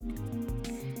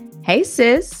Hey,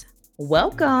 sis.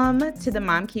 Welcome to the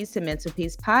Mom Keys to Mental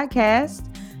Peace podcast.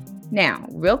 Now,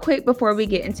 real quick before we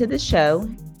get into the show,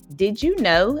 did you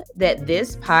know that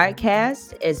this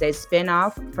podcast is a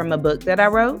spinoff from a book that I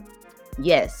wrote?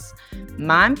 Yes,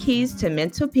 Mom Keys to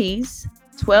Mental Peace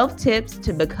 12 Tips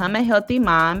to Become a Healthy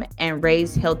Mom and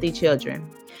Raise Healthy Children.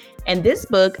 In this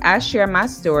book, I share my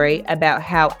story about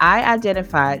how I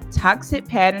identified toxic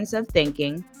patterns of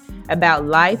thinking about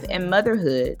life and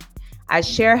motherhood. I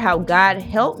share how God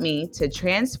helped me to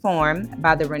transform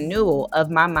by the renewal of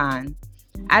my mind.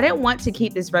 I didn't want to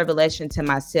keep this revelation to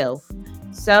myself,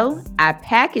 so I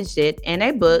packaged it in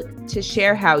a book to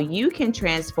share how you can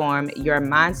transform your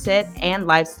mindset and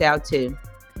lifestyle too.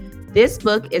 This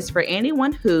book is for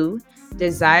anyone who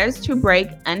desires to break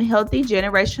unhealthy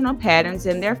generational patterns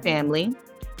in their family,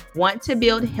 want to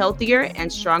build healthier and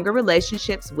stronger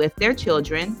relationships with their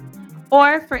children,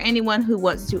 or for anyone who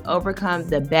wants to overcome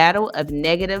the battle of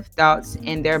negative thoughts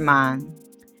in their mind.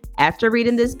 After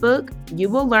reading this book, you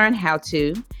will learn how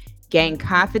to gain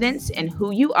confidence in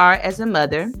who you are as a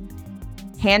mother,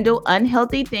 handle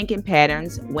unhealthy thinking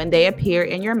patterns when they appear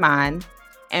in your mind,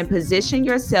 and position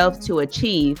yourself to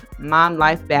achieve mom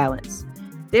life balance.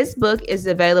 This book is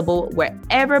available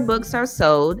wherever books are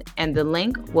sold, and the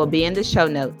link will be in the show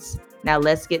notes. Now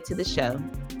let's get to the show.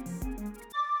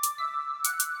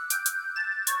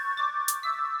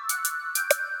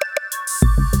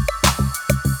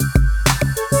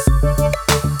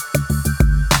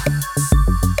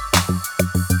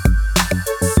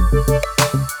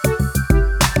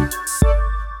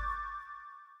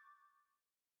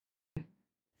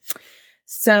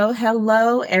 So,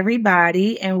 hello,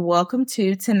 everybody, and welcome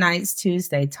to tonight's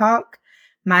Tuesday Talk.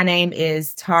 My name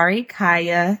is Tari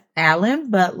Kaya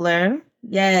Allen Butler.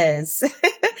 Yes,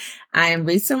 I am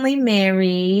recently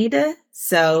married,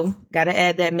 so got to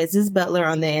add that Mrs. Butler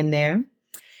on the end there.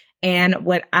 And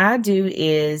what I do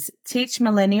is teach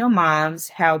millennial moms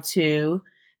how to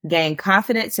gain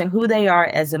confidence in who they are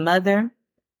as a mother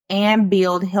and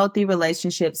build healthy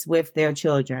relationships with their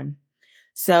children.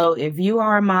 So if you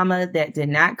are a mama that did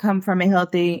not come from a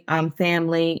healthy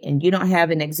family and you don't have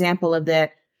an example of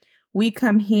that, we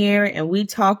come here and we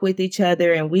talk with each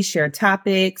other and we share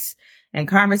topics and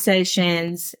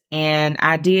conversations and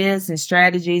ideas and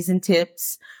strategies and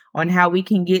tips on how we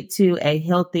can get to a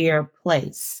healthier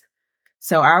place.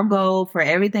 So our goal for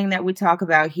everything that we talk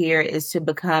about here is to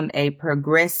become a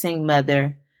progressing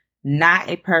mother, not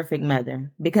a perfect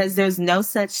mother, because there's no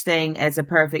such thing as a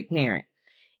perfect parent.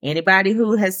 Anybody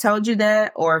who has told you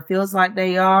that or feels like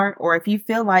they are, or if you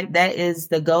feel like that is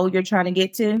the goal you're trying to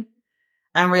get to,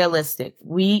 unrealistic.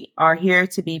 We are here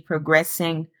to be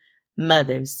progressing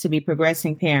mothers, to be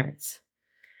progressing parents.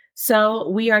 So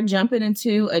we are jumping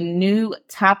into a new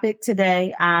topic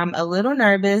today. I'm a little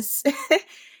nervous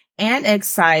and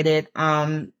excited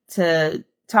to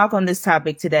talk on this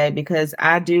topic today because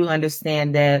I do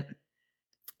understand that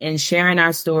in sharing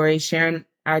our story, sharing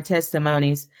our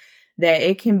testimonies, that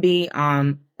it can be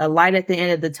a light at the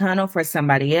end of the tunnel for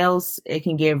somebody else. It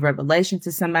can give revelation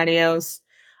to somebody else.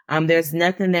 There's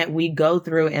nothing that we go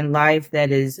through in life that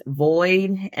is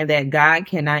void and that God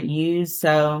cannot use.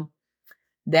 So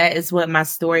that is what my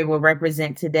story will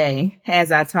represent today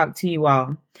as I talk to you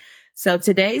all. So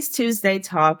today's Tuesday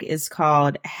Talk is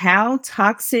called How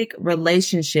Toxic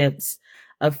Relationships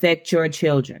Affect Your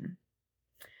Children.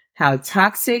 How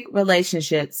toxic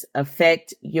relationships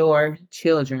affect your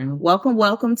children.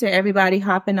 Welcome to everybody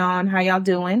hopping on. How y'all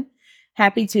doing?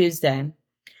 Happy Tuesday.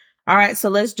 All right, so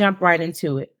let's jump right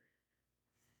into it.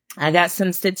 I got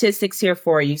some statistics here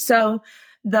for you. So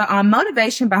the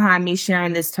motivation behind me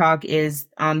sharing this talk is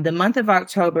the month of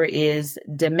October is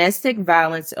Domestic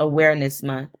Violence Awareness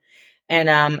Month. And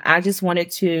I just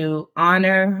wanted to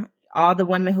honor all the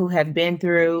women who have been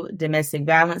through domestic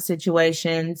violence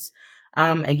situations.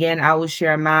 Again, I will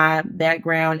share my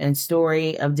background and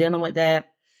story of dealing with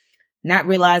that, not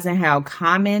realizing how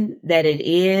common that it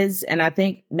is. And I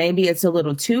think maybe it's a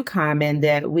little too common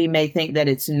that we may think that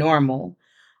it's normal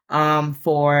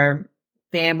for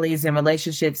families and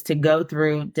relationships to go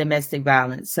through domestic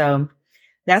violence. So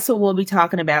that's what we'll be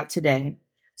talking about today.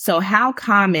 So how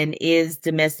common is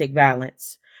domestic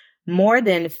violence? More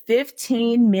than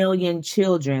 15 million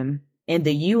children in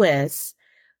the U.S.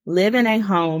 live in a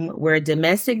home where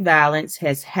domestic violence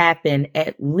has happened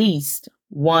at least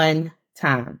one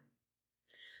time.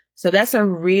 So that's a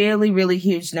really, really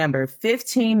huge number.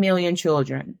 15 million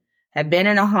children have been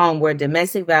in a home where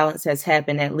domestic violence has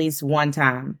happened at least one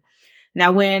time.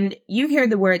 Now, when you hear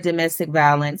the word domestic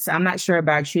violence, I'm not sure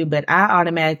about you, but I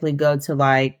automatically go to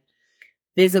like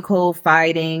physical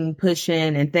fighting,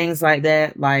 pushing, and things like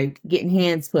that, like getting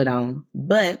hands put on.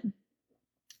 But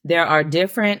there are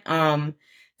different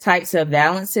types of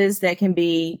violences that can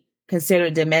be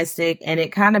considered domestic, and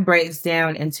it kind of breaks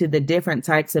down into the different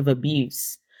types of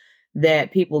abuse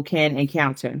that people can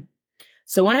encounter.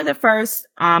 So one of the first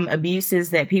abuses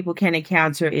that people can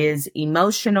encounter is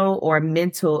emotional or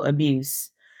mental abuse.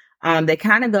 They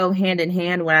kind of go hand in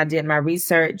hand. When I did my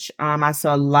research, I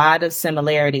saw a lot of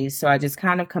similarities, so I just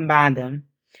kind of combined them.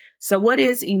 So what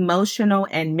is emotional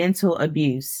and mental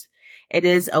abuse? It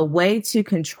is a way to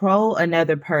control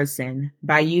another person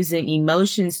by using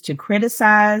emotions to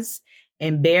criticize,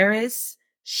 embarrass,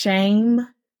 shame,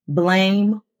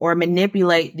 blame, or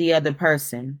manipulate the other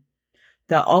person.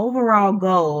 The overall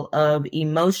goal of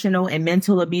emotional and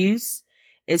mental abuse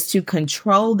is to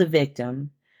control the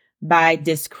victim by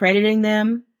discrediting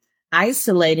them,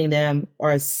 isolating them,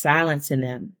 or silencing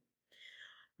them.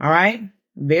 All right.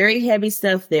 Very heavy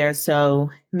stuff there. So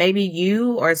maybe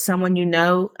you or someone you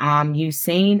know, you've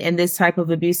seen in this type of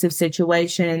abusive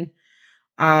situation.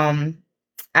 Um,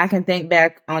 I can think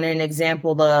back on an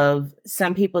example of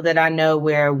some people that I know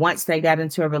where once they got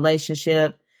into a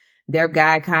relationship, their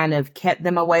guy kind of kept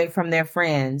them away from their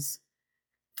friends,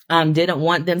 didn't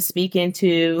want them speaking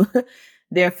to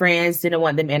their friends, didn't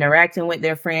want them interacting with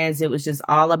their friends. It was just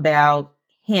all about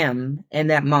him in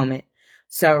that moment.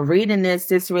 So reading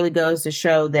this really goes to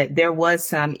show that there was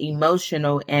some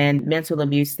emotional and mental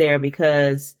abuse there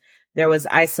because there was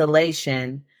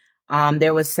isolation.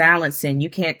 There was silencing. You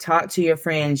can't talk to your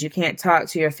friends. You can't talk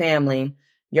to your family.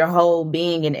 Your whole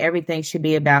being and everything should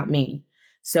be about me.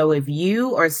 So if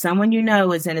you or someone you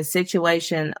know is in a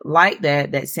situation like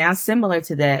that, that sounds similar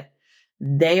to that,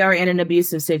 they are in an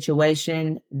abusive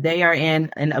situation. They are in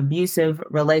an abusive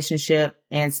relationship,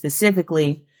 and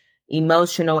specifically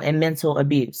emotional and mental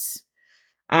abuse.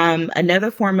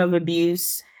 Another form of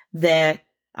abuse that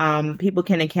people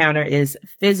can encounter is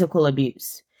physical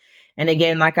abuse. And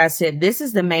again, like I said, this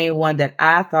is the main one that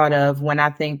I thought of when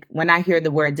I hear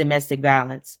the word domestic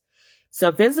violence. So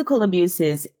physical abuse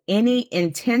is any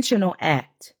intentional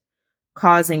act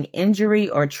causing injury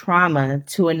or trauma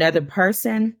to another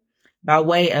person by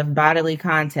way of bodily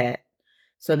contact.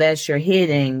 So that's your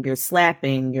hitting, your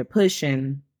slapping, your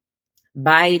pushing,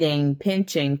 biting,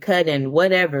 pinching, cutting,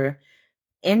 whatever.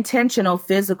 Intentional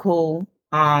physical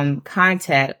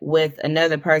contact with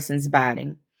another person's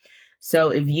body. So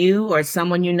if you or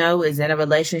someone you know is in a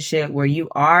relationship where you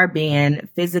are being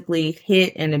physically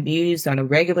hit and abused on a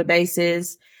regular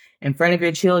basis in front of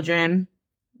your children,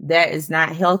 that is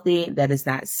not healthy. That is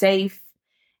not safe.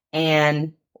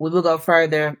 And we will go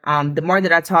further. The more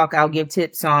that I talk, I'll give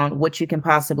tips on what you can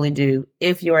possibly do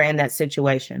if you're in that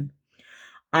situation.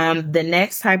 The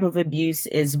next type of abuse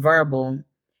is verbal.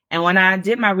 And when I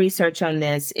did my research on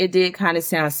this, it did kind of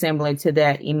sound similar to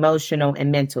that emotional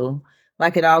and mental,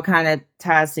 like it all kind of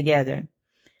ties together.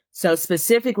 So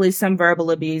specifically, some verbal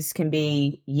abuse can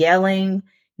be yelling,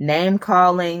 name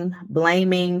calling,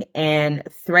 blaming, and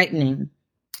threatening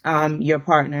your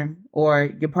partner or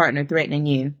your partner threatening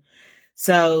you.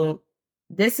 So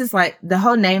this is like the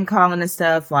whole name calling and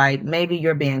stuff, like maybe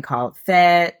you're being called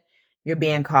fat, you're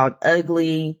being called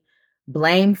ugly,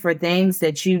 blamed for things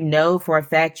that you know for a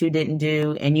fact you didn't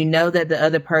do, and you know that the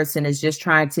other person is just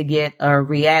trying to get a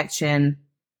reaction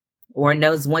or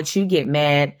knows once you get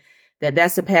mad that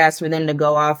that's a pass for them to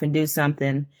go off and do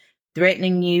something,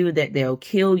 threatening you that they'll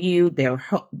kill you,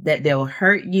 that they'll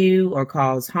hurt you or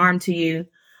cause harm to you.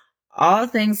 All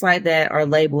things like that are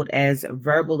labeled as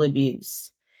verbal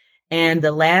abuse. And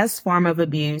the last form of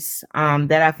abuse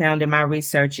that I found in my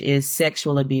research is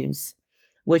sexual abuse,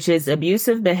 which is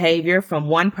abusive behavior from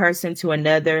one person to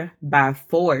another by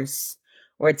force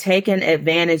or taking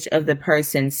advantage of the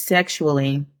person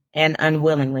sexually and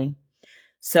unwillingly.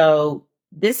 So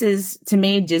this is, to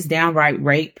me, just downright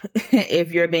rape.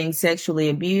 If you're being sexually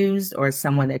abused or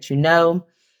someone that you know,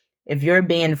 if you're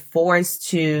being forced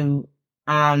to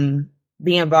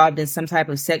be involved in some type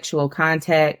of sexual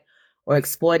contact or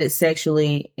exploited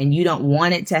sexually and you don't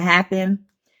want it to happen,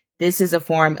 this is a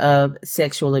form of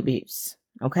sexual abuse.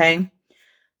 Okay.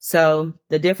 So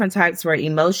the different types were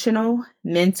emotional,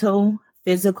 mental,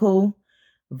 physical,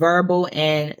 verbal,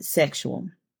 and sexual.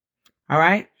 All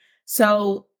right.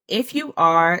 So if you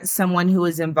are someone who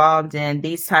is involved in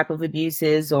these type of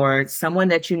abuses or someone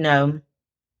that you know,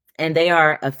 and they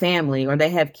are a family or they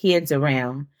have kids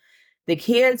around, the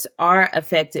kids are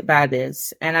affected by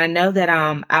this. And I know that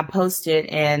I posted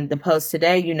in the post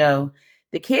today,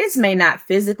 the kids may not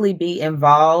physically be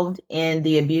involved in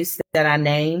the abuse that I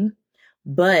named,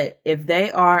 But if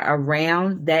they are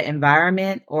around that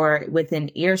environment or within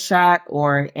earshot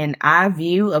or an eye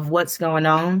view of what's going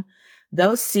on,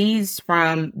 those seeds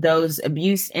from those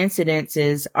abuse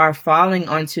incidences are falling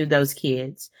onto those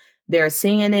kids. They're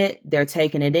seeing it, they're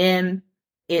taking it in.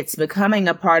 It's becoming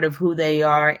a part of who they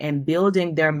are and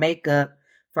building their makeup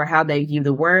for how they view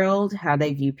the world, how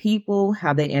they view people,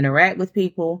 how they interact with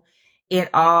people. It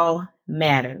all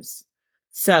matters.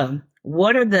 So,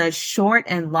 what are the short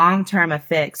and long term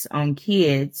effects on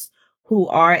kids who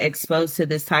are exposed to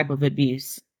this type of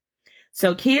abuse?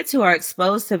 So kids who are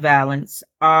exposed to violence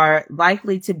are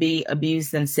likely to be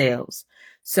abused themselves.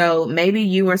 So maybe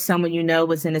you or someone you know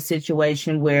was in a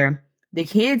situation where the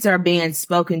kids are being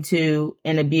spoken to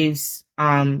and abused,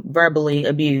 verbally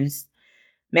abused.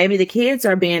 Maybe the kids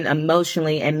are being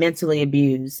emotionally and mentally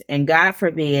abused. And God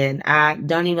forbid, I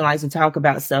don't even like to talk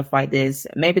about stuff like this.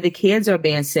 Maybe the kids are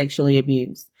being sexually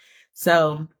abused.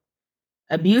 So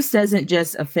abuse doesn't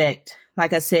just affect,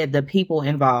 like I said, the people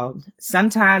involved.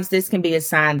 Sometimes this can be a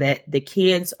sign that the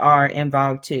kids are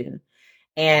involved too.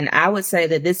 And I would say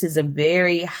that this is a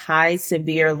very high,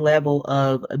 severe level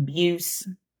of abuse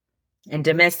and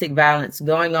domestic violence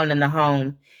going on in the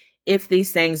home if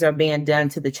these things are being done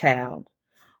to the child.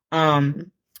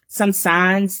 Um, some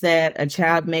signs that a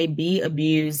child may be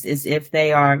abused is if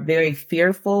they are very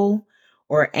fearful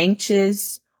or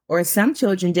anxious, or some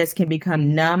children just can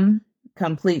become numb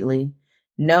completely.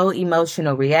 No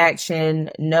emotional reaction,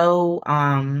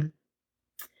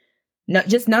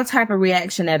 just no type of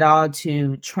reaction at all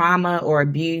to trauma or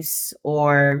abuse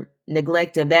or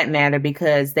neglect of that matter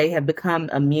because they have become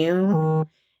immune,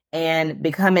 and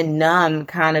becoming numb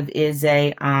kind of is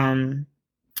a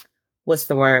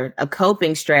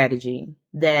coping strategy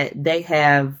that they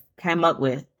have come up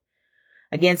with.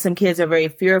 Again, some kids are very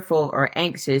fearful or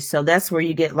anxious. So that's where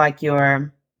you get like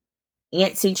your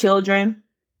antsy children,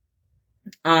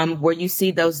 where you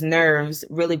see those nerves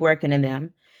really working in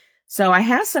them. So I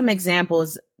have some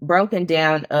examples broken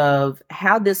down of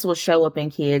how this will show up in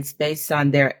kids based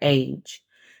on their age.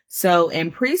 So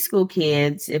in preschool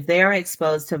kids, if they are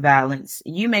exposed to violence,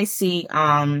 you may see,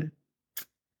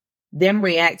 them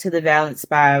react to the violence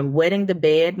by wetting the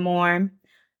bed more,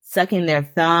 sucking their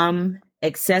thumb,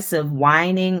 excessive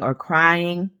whining or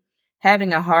crying,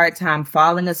 having a hard time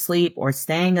falling asleep or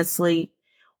staying asleep,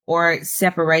 or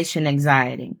separation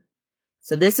anxiety.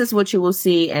 So this is what you will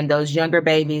see in those younger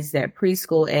babies that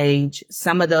preschool age,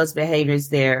 some of those behaviors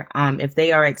there, if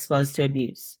they are exposed to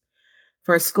abuse.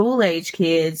 For school age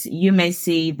kids, you may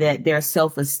see that their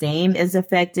self-esteem is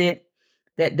affected,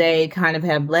 that they kind of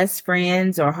have less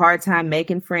friends or hard time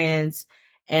making friends,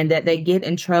 and that they get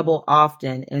in trouble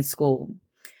often in school.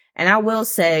 And I will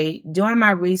say, doing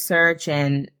my research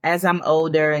and as I'm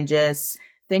older and just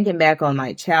thinking back on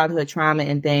my childhood trauma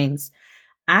and things,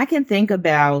 I can think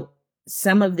about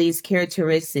some of these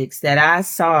characteristics that I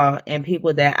saw in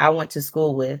people that I went to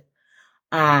school with.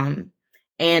 And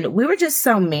we were just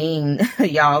so mean,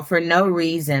 y'all, for no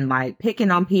reason, like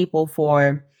picking on people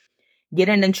for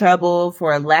getting in trouble,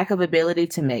 for a lack of ability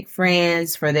to make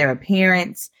friends, for their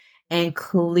appearance. And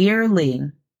clearly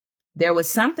there was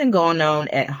something going on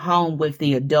at home with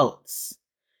the adults.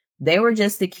 They were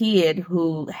just a kid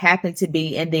who happened to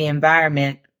be in the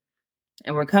environment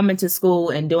and were coming to school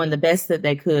and doing the best that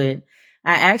they could.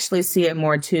 I actually see it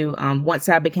more too, once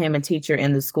I became a teacher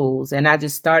in the schools, and I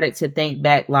just started to think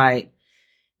back like,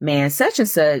 man, such and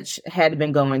such had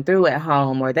been going through at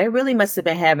home, or they really must have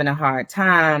been having a hard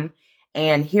time.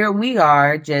 And here we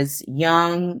are, just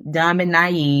young, dumb, and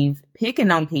naive, picking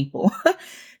on people.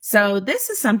 So this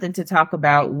is something to talk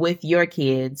about with your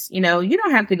kids. You know, you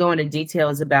don't have to go into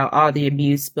details about all the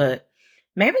abuse, but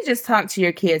maybe just talk to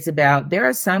your kids about there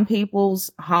are some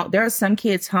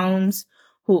kids' homes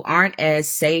who aren't as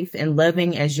safe and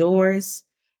loving as yours.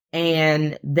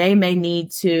 And they may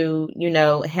need to,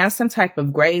 have some type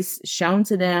of grace shown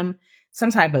to them,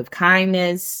 some type of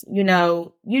kindness. You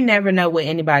never know what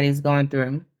anybody is going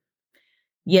through.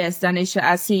 Yes, Danisha,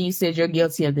 I see you said you're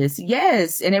guilty of this.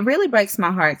 Yes. And it really breaks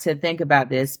my heart to think about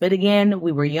this. But again,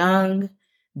 we were young,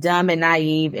 dumb, and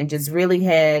naive, and just really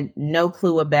had no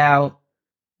clue about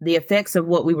the effects of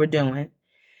what we were doing.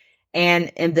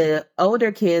 And in the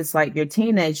older kids, like your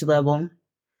teenage level,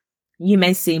 you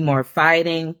may see more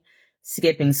fighting,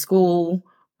 skipping school,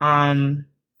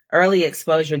 early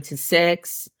exposure to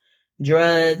sex,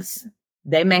 drugs.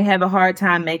 They may have a hard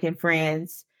time making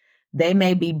friends. They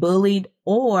may be bullied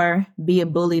or be a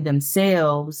bully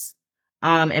themselves,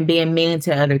 and being mean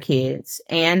to other kids.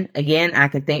 And again, I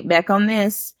could think back on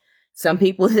this. Some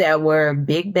people that were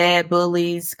big bad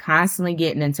bullies, constantly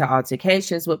getting into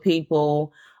altercations with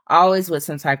people, always with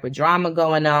some type of drama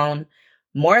going on.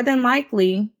 More than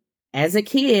likely, as a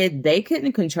kid, they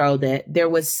couldn't control that. There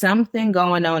was something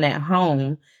going on at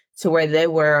home to where they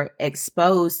were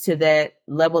exposed to that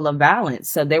level of violence.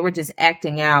 So they were just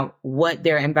acting out what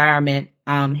their environment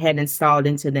had installed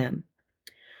into them.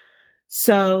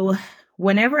 So,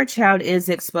 whenever a child is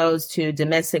exposed to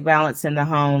domestic violence in the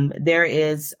home, there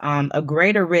is a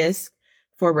greater risk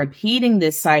for repeating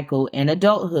this cycle in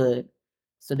adulthood.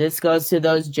 So, this goes to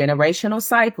those generational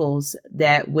cycles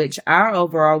that which our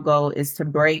overall goal is to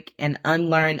break and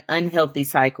unlearn unhealthy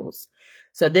cycles.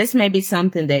 So, this may be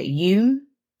something that you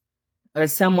or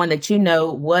someone that you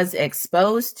know was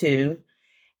exposed to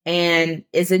and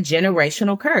is a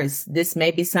generational curse. This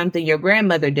may be something your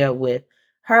grandmother dealt with,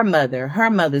 her mother, her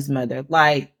mother's mother.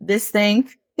 Like this thing,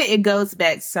 it goes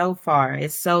back so far.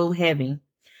 It's so heavy.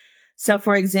 So,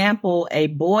 for example, a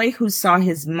boy who saw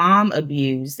his mom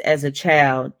abused as a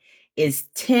child is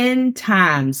 10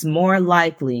 times more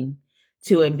likely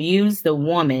to abuse the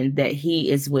woman that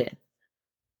he is with.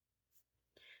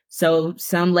 So,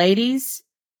 some ladies,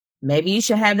 maybe you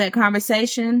should have that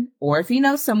conversation, or if you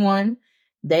know someone,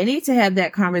 they need to have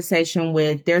that conversation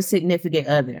with their significant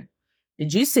other.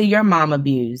 Did you see your mom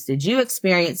abused? Did you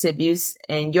experience abuse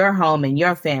in your home and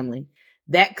your family?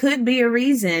 That could be a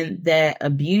reason that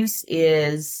abuse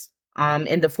is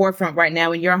in the forefront right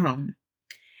now in your home.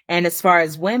 And as far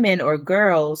as women or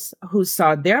girls who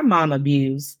saw their mom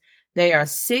abused, they are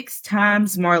 6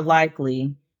 times more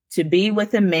likely to be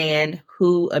with a man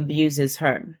who abuses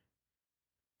her.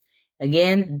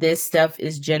 Again, this stuff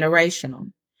is generational.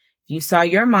 If you saw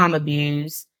your mom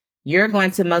abused, you're going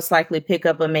to most likely pick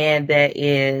up a man that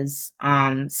is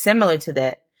similar to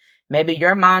that. Maybe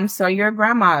your mom saw your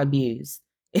grandma abused.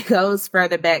 It goes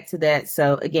further back to that.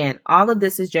 So again, all of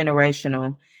this is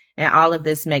generational and all of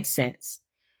this makes sense.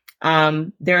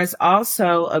 There is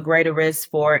also a greater risk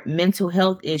for mental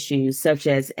health issues such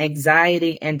as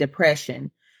anxiety and depression,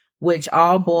 which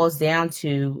all boils down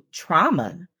to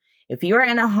trauma. If you're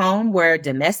in a home where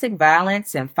domestic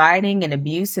violence and fighting and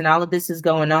abuse and all of this is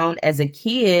going on as a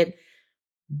kid,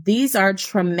 these are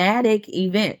traumatic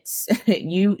events.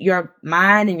 Your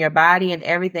mind and your body and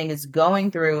everything is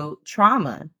going through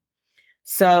trauma.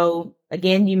 So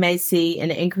again, you may see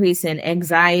an increase in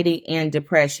anxiety and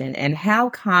depression. And how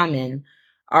common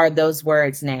are those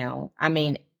words now? I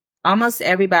mean, almost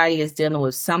everybody is dealing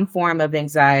with some form of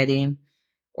anxiety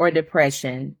or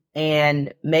depression.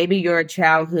 And maybe your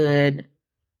childhood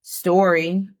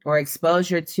story or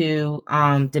exposure to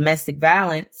domestic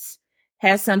violence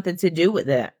has something to do with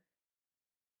that.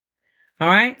 All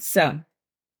right. So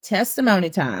testimony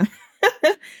time.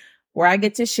 Where I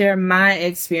get to share my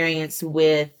experience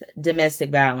with domestic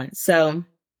violence. So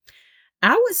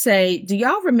I would say, do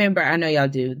y'all remember? I know y'all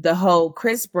do, the whole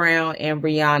Chris Brown and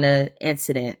Rihanna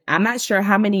incident. I'm not sure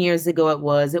how many years ago it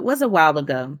was. It was a while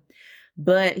ago,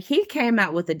 but he came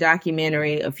out with a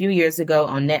documentary a few years ago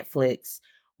on Netflix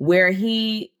where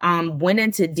he went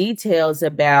into details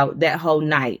about that whole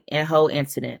night and whole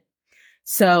incident.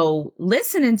 So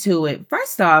listening to it,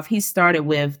 first off, he started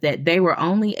with that they were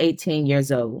only 18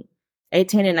 years old.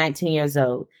 18 and 19 years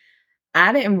old.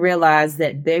 I didn't realize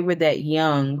that they were that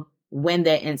young when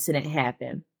that incident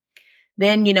happened.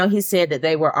 Then, he said that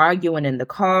they were arguing in the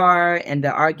car and the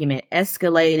argument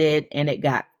escalated and it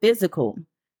got physical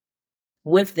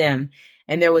with them.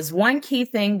 And there was one key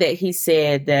thing that he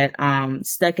said that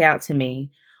stuck out to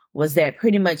me was that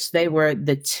pretty much they were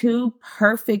the two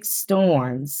perfect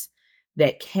storms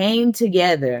that came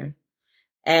together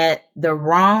at the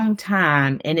wrong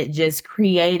time, and it just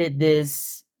created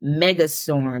this mega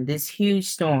storm, this huge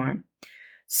storm.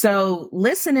 So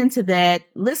listening to that,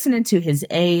 listening to his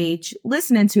age,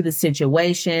 listening to the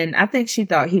situation, I think she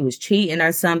thought he was cheating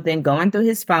or something, going through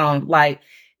his phone. Like,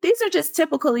 these are just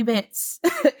typical events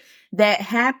that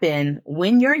happen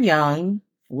when you're young,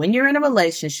 when you're in a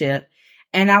relationship.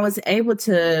 And I was able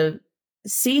to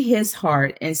see his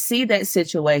heart and see that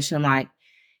situation like,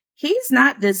 he's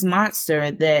not this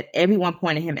monster that everyone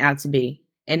pointed him out to be.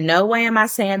 In no way am I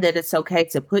saying that it's okay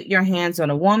to put your hands on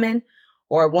a woman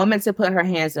or a woman to put her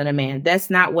hands on a man.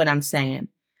 That's not what I'm saying.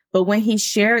 But when he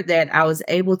shared that, I was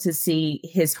able to see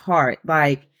his heart.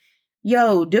 Like,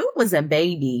 yo, dude was a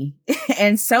baby.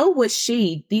 And so was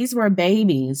she. These were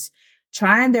babies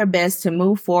trying their best to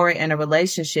move forward in a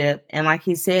relationship. And like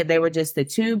he said, they were just the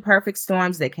two perfect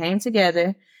storms that came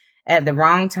together at the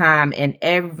wrong time and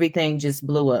everything just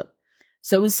blew up.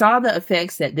 So we saw the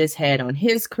effects that this had on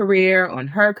his career, on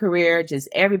her career, just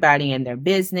everybody in their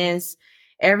business,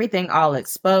 everything all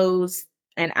exposed.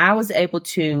 And I was able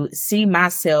to see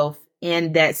myself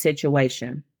in that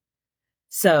situation.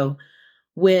 So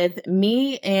With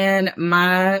me and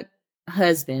my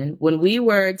husband, when we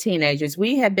were teenagers,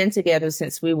 we had been together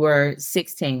since we were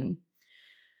 16.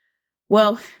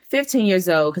 Well, 15 years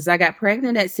old, because I got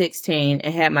pregnant at 16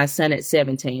 and had my son at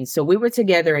 17. So we were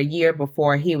together a year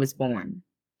before he was born.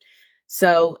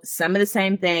 So some of the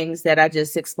same things that I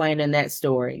just explained in that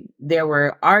story. There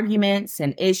were arguments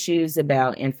and issues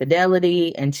about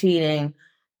infidelity and cheating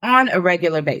on a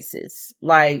regular basis.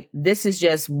 Like, this is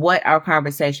just what our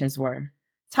conversations were.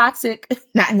 Toxic,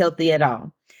 not healthy at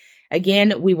all.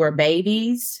 Again, we were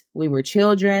babies, we were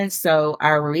children, so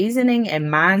our reasoning and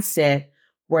mindset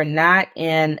were not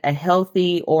in a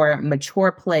healthy or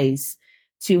mature place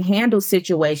to handle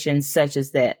situations such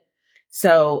as that.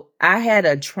 So I had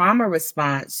a trauma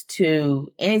response to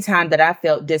any time that I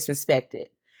felt disrespected.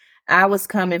 I was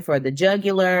coming for the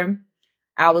jugular.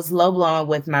 I was low blowing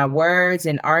with my words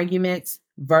and arguments,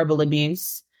 verbal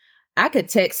abuse. I could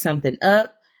text something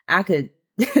up. I could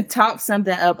talk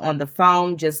something up on the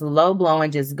phone, just low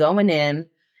blowing, just going in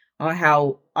on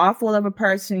how awful of a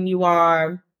person you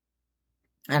are.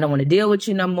 I don't want to deal with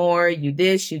you no more. You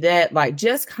this, you that, like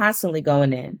just constantly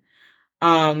going in.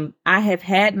 I have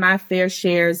had my fair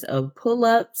shares of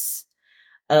pull-ups,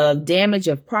 of damage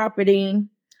of property,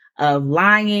 of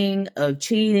lying, of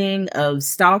cheating, of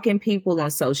stalking people on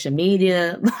social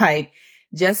media, like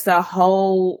just a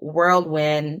whole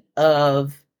whirlwind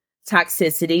of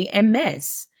toxicity and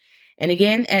mess. And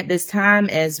again, at this time,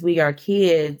 as we are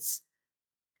kids,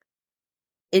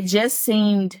 it just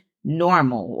seemed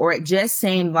normal, or it just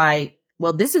seemed like,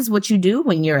 well, this is what you do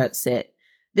when you're upset.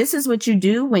 This is what you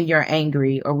do when you're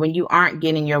angry, or when you aren't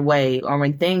getting your way, or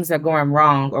when things are going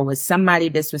wrong, or when somebody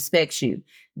disrespects you.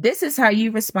 This is how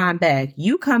you respond back.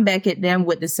 You come back at them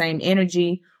with the same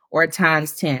energy or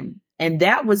times 10. And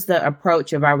that was the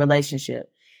approach of our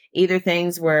relationship. Either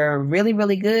things were really,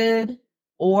 really good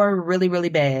or really, really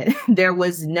bad. There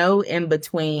was no in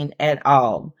between at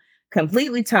all.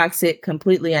 Completely toxic,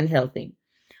 completely unhealthy.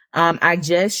 I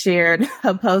just shared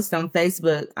a post on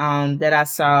Facebook that I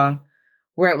saw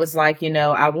where it was like,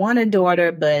 I want a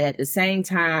daughter, but at the same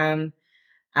time,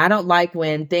 I don't like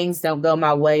when things don't go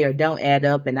my way or don't add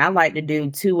up. And I like to do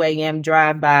 2 a.m.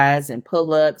 drive-bys and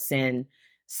pull-ups and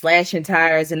slashing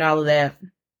tires and all of that.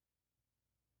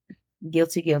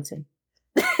 Guilty, guilty.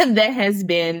 That has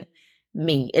been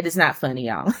me. It is not funny,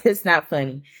 y'all. It's not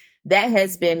funny. That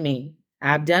has been me.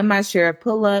 I've done my share of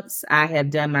pull-ups. I have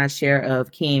done my share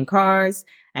of keying cars.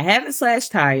 I haven't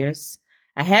slashed tires.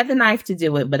 I have the knife to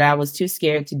do it, but I was too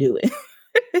scared to do it.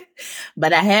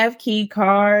 But I have keyed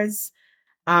cars.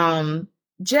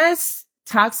 Just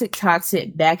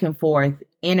toxic back and forth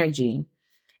energy.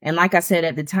 And like I said,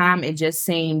 at the time, it just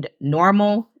seemed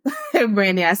normal.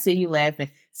 Brandy, I see you laughing.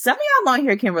 Some of y'all on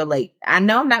here can relate. I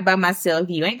know I'm not by myself.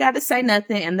 You ain't got to say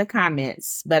nothing in the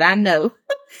comments, but I know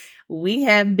we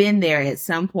have been there at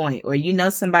some point, or you know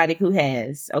somebody who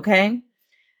has, okay?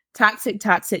 Toxic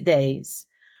days.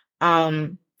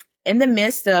 In the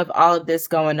midst of all of this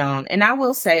going on, and I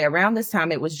will say around this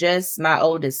time, it was just my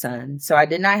oldest son. So I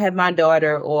did not have my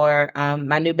daughter or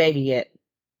my new baby yet.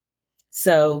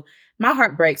 So my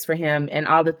heart breaks for him and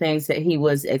all the things that he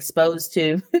was exposed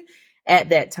to at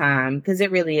that time, because it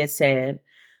really is sad.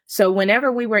 So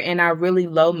whenever we were in our really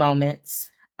low moments,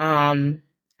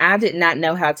 I did not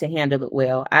know how to handle it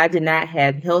well. I did not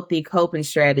have healthy coping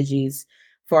strategies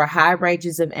for high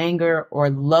ranges of anger or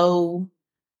low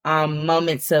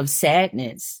moments of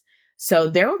sadness. So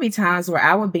there would be times where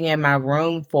I would be in my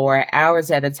room for hours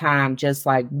at a time, just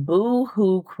like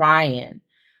boo-hoo crying,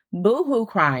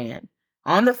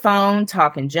 on the phone,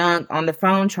 talking junk, on the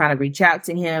phone, trying to reach out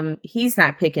to him. He's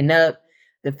not picking up.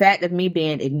 The fact of me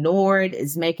being ignored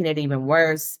is making it even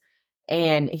worse.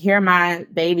 And here my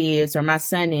baby is, or my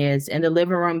son is, in the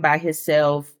living room by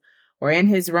himself, or in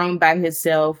his room by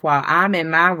himself, while I'm in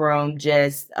my room,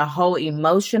 just a whole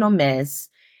emotional mess,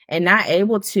 and not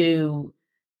able to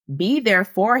be there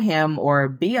for him or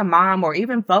be a mom or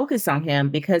even focus on him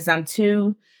because I'm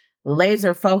too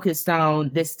laser focused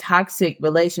on this toxic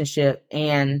relationship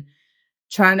and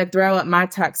trying to throw up my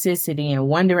toxicity and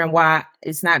wondering why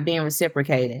it's not being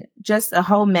reciprocated. Just a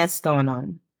whole mess going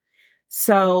on.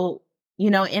 So,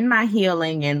 in my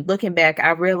healing and looking back, I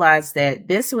realized that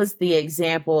this was the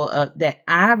example that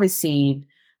I received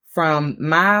from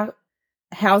my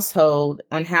household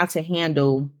on how to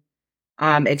handle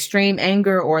extreme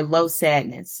anger or low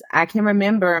sadness. I can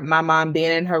remember my mom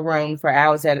being in her room for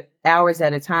hours at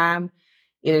a time.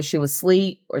 Either she was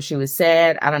asleep or she was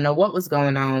sad. I don't know what was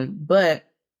going on, but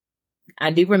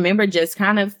I do remember just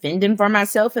kind of fending for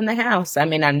myself in the house. I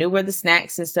mean, I knew where the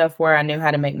snacks and stuff were. I knew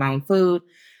how to make my own food.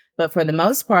 But for the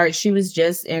most part, she was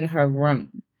just in her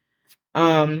room.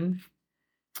 Um,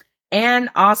 and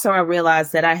also I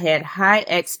realized that I had high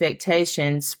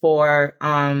expectations for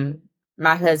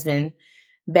my husband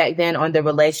back then on the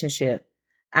relationship.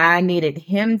 I needed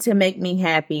him to make me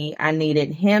happy. I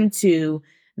needed him to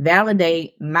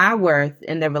validate my worth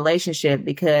in the relationship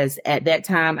because at that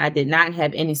time I did not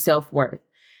have any self-worth.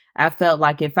 I felt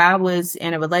like if I was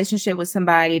in a relationship with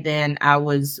somebody, then I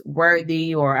was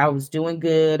worthy or I was doing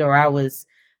good or I was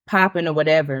popping or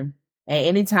whatever. And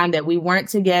anytime that we weren't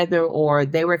together or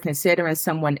they were considering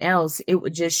someone else, it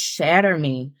would just shatter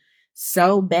me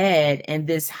so bad. And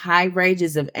this high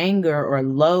rages of anger or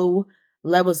low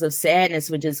levels of sadness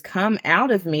would just come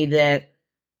out of me that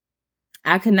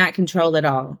I could not control at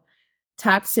all.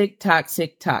 Toxic,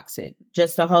 toxic, toxic.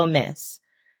 Just a whole mess.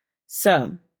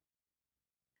 So,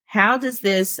 how does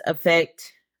this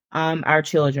affect our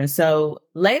children? So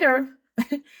later,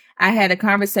 I had a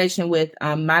conversation with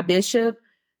my bishop.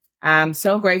 I'm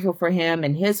so grateful for him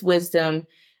and his wisdom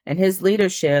and his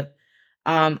leadership.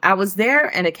 I was there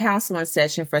in a counseling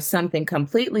session for something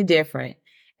completely different.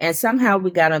 And somehow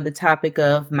we got on the topic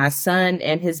of my son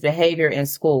and his behavior in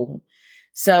school.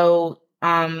 So,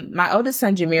 my oldest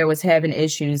son, Jameer, was having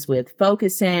issues with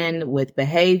focusing, with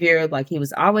behavior. Like he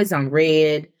was always on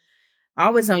red,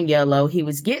 always on yellow. He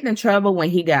was getting in trouble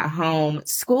when he got home.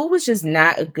 School was just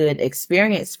not a good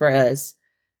experience for us.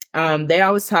 They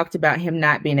always talked about him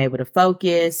not being able to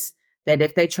focus, that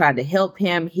if they tried to help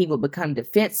him, he would become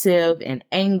defensive and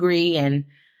angry. And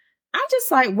I'm just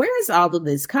like, where is all of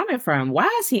this coming from? Why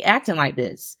is he acting like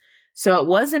this? So it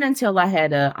wasn't until I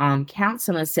had a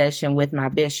counseling session with my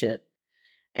bishop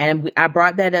and I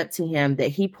brought that up to him that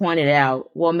he pointed out,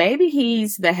 well, maybe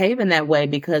he's behaving that way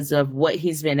because of what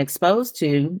he's been exposed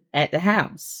to at the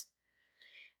house.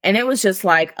 And it was just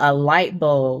like a light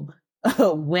bulb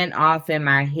went off in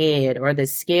my head, or the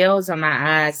scales on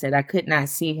my eyes that I could not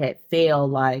see had fell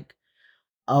like,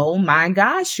 oh my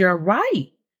gosh, you're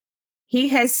right. He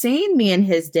has seen me and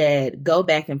his dad go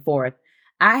back and forth.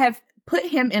 I have put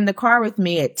him in the car with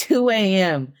me at 2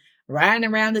 a.m.,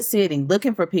 riding around the city,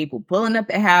 looking for people, pulling up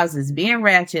at houses, being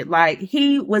ratchet. Like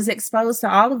he was exposed to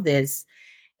all of this.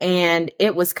 And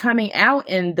it was coming out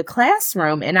in the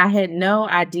classroom. And I had no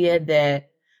idea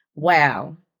that,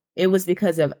 wow, it was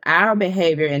because of our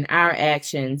behavior and our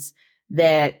actions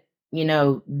that,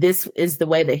 this is the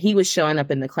way that he was showing up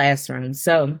in the classroom.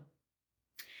 So,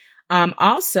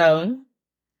 also,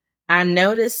 I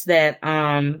noticed that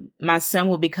my son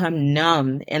will become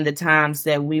numb in the times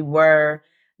that we were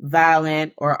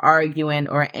violent or arguing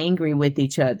or angry with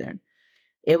each other.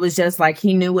 It was just like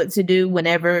he knew what to do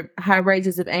whenever high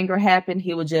rages of anger happened.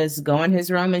 He would just go in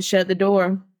his room and shut the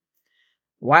door,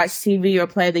 watch TV or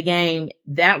play the game.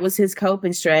 That was his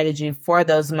coping strategy for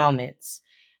those moments.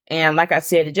 And like I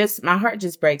said, my heart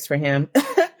just breaks for him.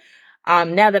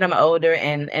 Now that I'm older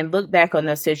and look back on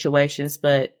those situations,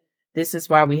 but this is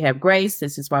why we have grace.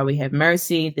 This is why we have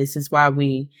mercy. This is why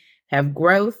we have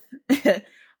growth,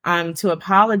 to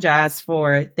apologize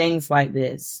for things like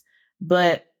this.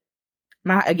 But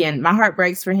my heart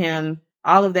breaks for him.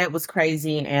 All of that was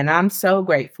crazy. And I'm so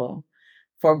grateful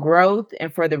for growth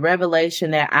and for the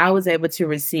revelation that I was able to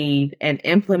receive and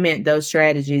implement those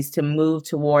strategies to move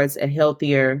towards a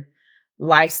healthier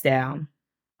lifestyle,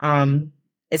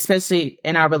 especially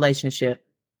in our relationship.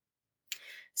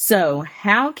 So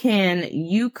how can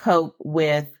you cope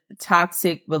with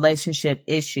toxic relationship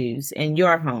issues in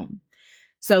your home?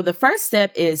 So the first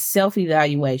step is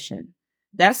self-evaluation.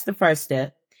 That's the first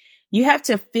step. You have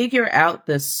to figure out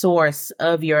the source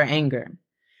of your anger.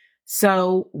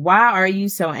 So why are you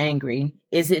so angry?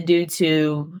 Is it due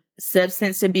to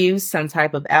substance abuse, some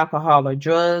type of alcohol or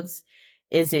drugs?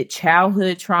 Is it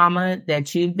childhood trauma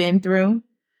that you've been through?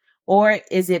 Or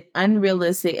is it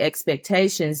unrealistic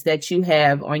expectations that you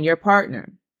have on your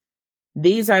partner?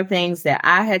 These are things that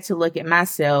I had to look at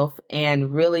myself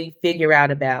and really figure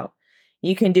out about.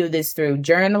 You can do this through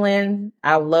journaling.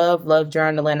 I love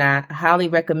journaling. I highly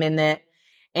recommend that.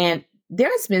 And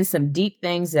there's been some deep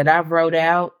things that I've wrote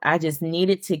out. I just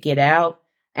needed to get out,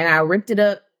 and I ripped it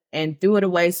up and threw it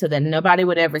away so that nobody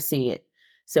would ever see it.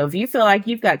 So if you feel like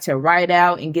you've got to write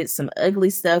out and get some ugly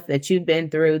stuff that you've been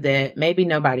through that maybe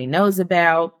nobody knows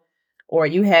about, or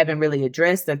you haven't really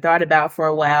addressed or thought about for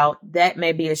a while, that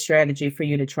may be a strategy for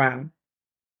you to try.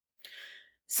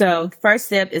 So first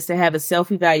step is to have a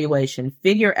self-evaluation.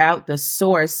 Figure out the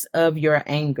source of your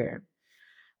anger.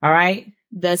 All right.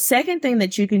 The second thing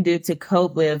that you can do to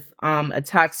cope with a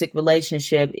toxic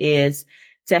relationship is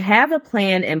to have a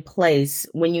plan in place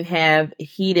when you have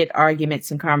heated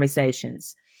arguments and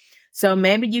conversations. So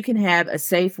maybe you can have a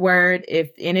safe word.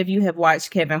 If any of you have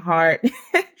watched Kevin Hart,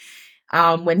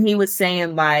 when he was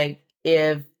saying like,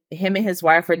 if him and his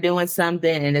wife are doing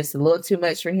something and it's a little too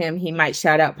much for him, he might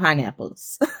shout out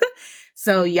pineapples.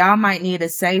 So y'all might need a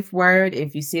safe word.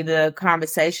 If you see the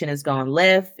conversation is going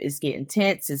left, it's getting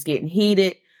tense, it's getting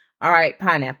heated. All right,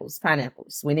 pineapples,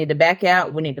 pineapples. We need to back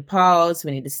out. We need to pause.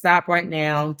 We need to stop right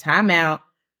now. Time out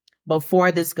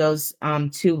before this goes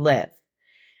too left.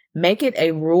 Make it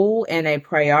a rule and a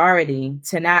priority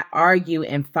to not argue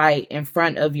and fight in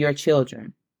front of your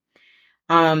children.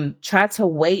 Try to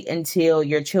wait until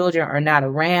your children are not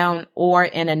around or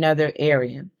in another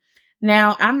area.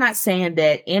 Now, I'm not saying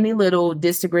that any little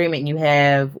disagreement you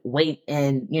have, wait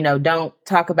and, don't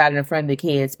talk about it in front of the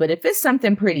kids. But if it's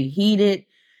something pretty heated,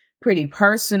 pretty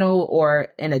personal, or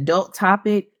an adult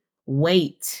topic,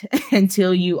 wait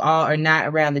until you all are not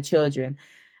around the children.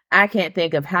 I can't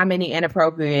think of how many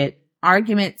inappropriate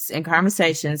arguments and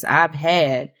conversations I've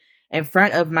had in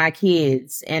front of my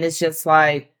kids. And it's just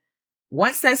like,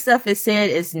 once that stuff is said,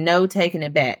 it's no taking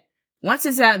it back. Once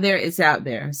it's out there, it's out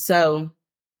there. So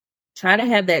try to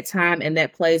have that time and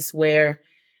that place where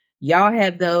y'all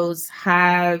have those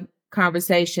high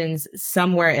conversations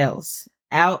somewhere else,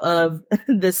 out of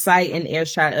the sight and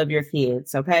earshot of your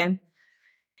kids. Okay.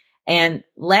 And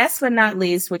last but not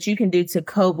least, what you can do to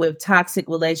cope with toxic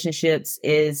relationships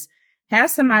is have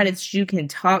somebody that you can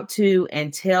talk to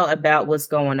and tell about what's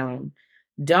going on.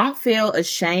 Don't feel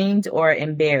ashamed or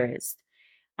embarrassed.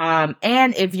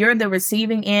 And if you're the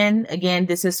receiving end, again,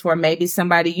 this is for maybe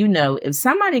somebody, if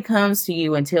somebody comes to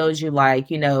you and tells you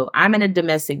like, I'm in a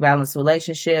domestic violence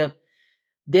relationship,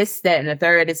 this, that, and the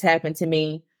third has happened to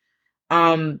me.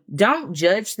 Don't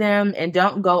judge them and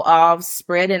don't go off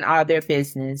spreading all their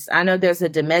business. I know there's a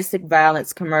domestic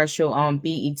violence commercial on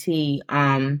BET.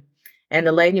 And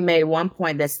the lady made one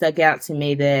point that stuck out to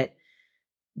me, that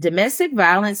domestic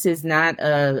violence is not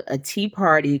a tea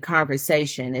party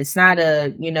conversation. It's not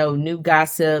a, new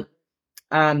gossip,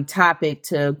 topic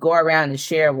to go around and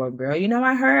share with. Girl,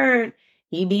 I heard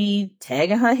he be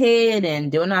tagging her head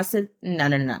and doing all stuff.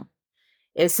 No.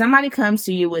 If somebody comes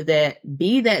to you with that,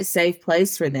 be that safe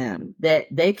place for them, that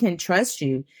they can trust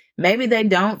you. Maybe they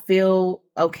don't feel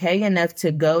okay enough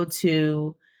to go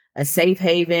to a safe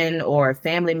haven or a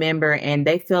family member, and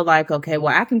they feel like, okay,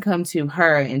 well, I can come to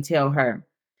her and tell her.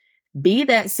 Be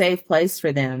that safe place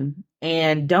for them,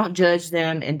 and don't judge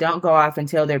them, and don't go off and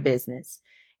tell their business.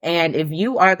 And if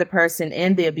you are the person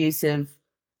on the abusive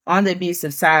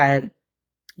side,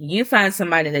 you find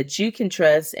somebody that you can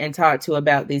trust and talk to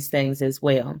about these things as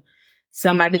well.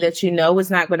 Somebody that is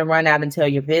not going to run out and tell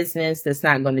your business, that's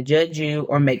not going to judge you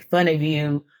or make fun of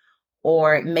you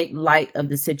or make light of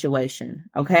the situation.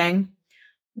 Okay.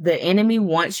 The enemy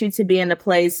wants you to be in a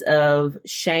place of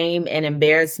shame and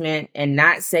embarrassment and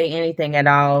not say anything at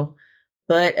all.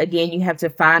 But again, you have to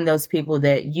find those people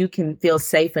that you can feel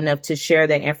safe enough to share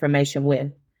that information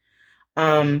with.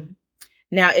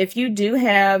 Now, if you do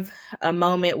have a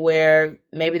moment where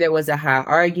maybe there was a high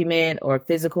argument or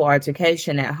physical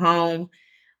altercation at home,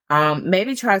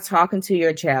 maybe try talking to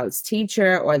your child's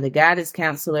teacher or the guidance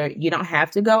counselor. You don't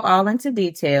have to go all into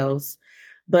details,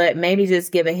 but maybe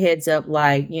just give a heads up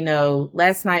like,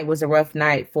 last night was a rough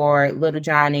night for little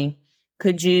Johnny.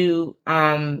 Could you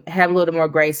have a little more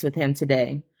grace with him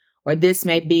today? Or this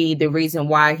may be the reason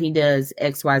why he does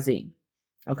XYZ.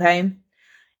 Okay?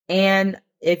 And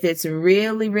if it's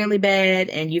really, really bad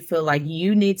and you feel like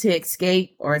you need to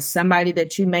escape, or somebody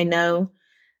that you may know,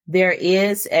 there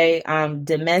is a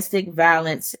domestic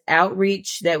violence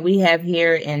outreach that we have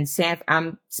here in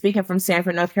I'm speaking from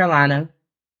Sanford, North Carolina,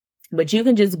 but you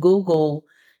can just Google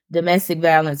domestic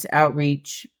violence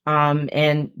outreach,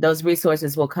 and those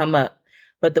resources will come up.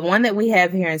 But the one that we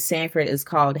have here in Sanford is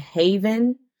called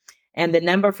Haven, and the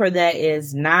number for that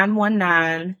is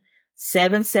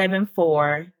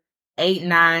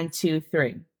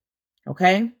 919-774-8923.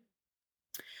 Okay.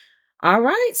 All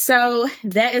right. So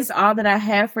that is all that I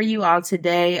have for you all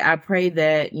today. I pray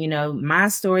that, my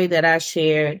story that I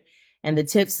shared and the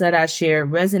tips that I shared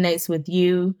resonates with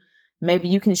you. Maybe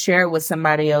you can share it with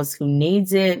somebody else who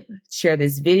needs it. Share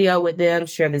this video with them,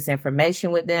 share this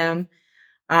information with them.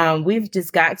 We've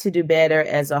just got to do better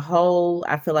as a whole.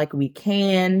 I feel like we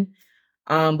can.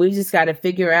 We've just got to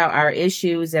figure out our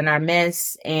issues and our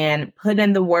mess and put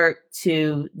in the work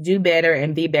to do better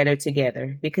and be better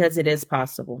together, because it is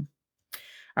possible.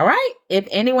 All right. If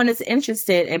anyone is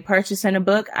interested in purchasing a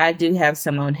book, I do have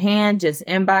some on hand. Just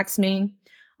inbox me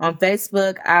on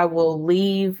Facebook. I will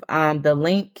leave the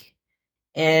link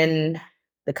in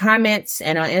the comments,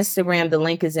 and on Instagram, the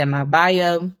link is in my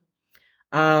bio.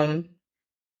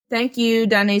 Thank you,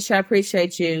 Donisha. I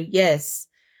appreciate you. Yes.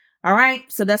 All right.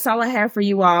 So that's all I have for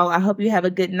you all. I hope you have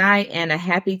a good night and a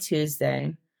happy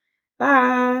Tuesday.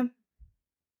 Bye.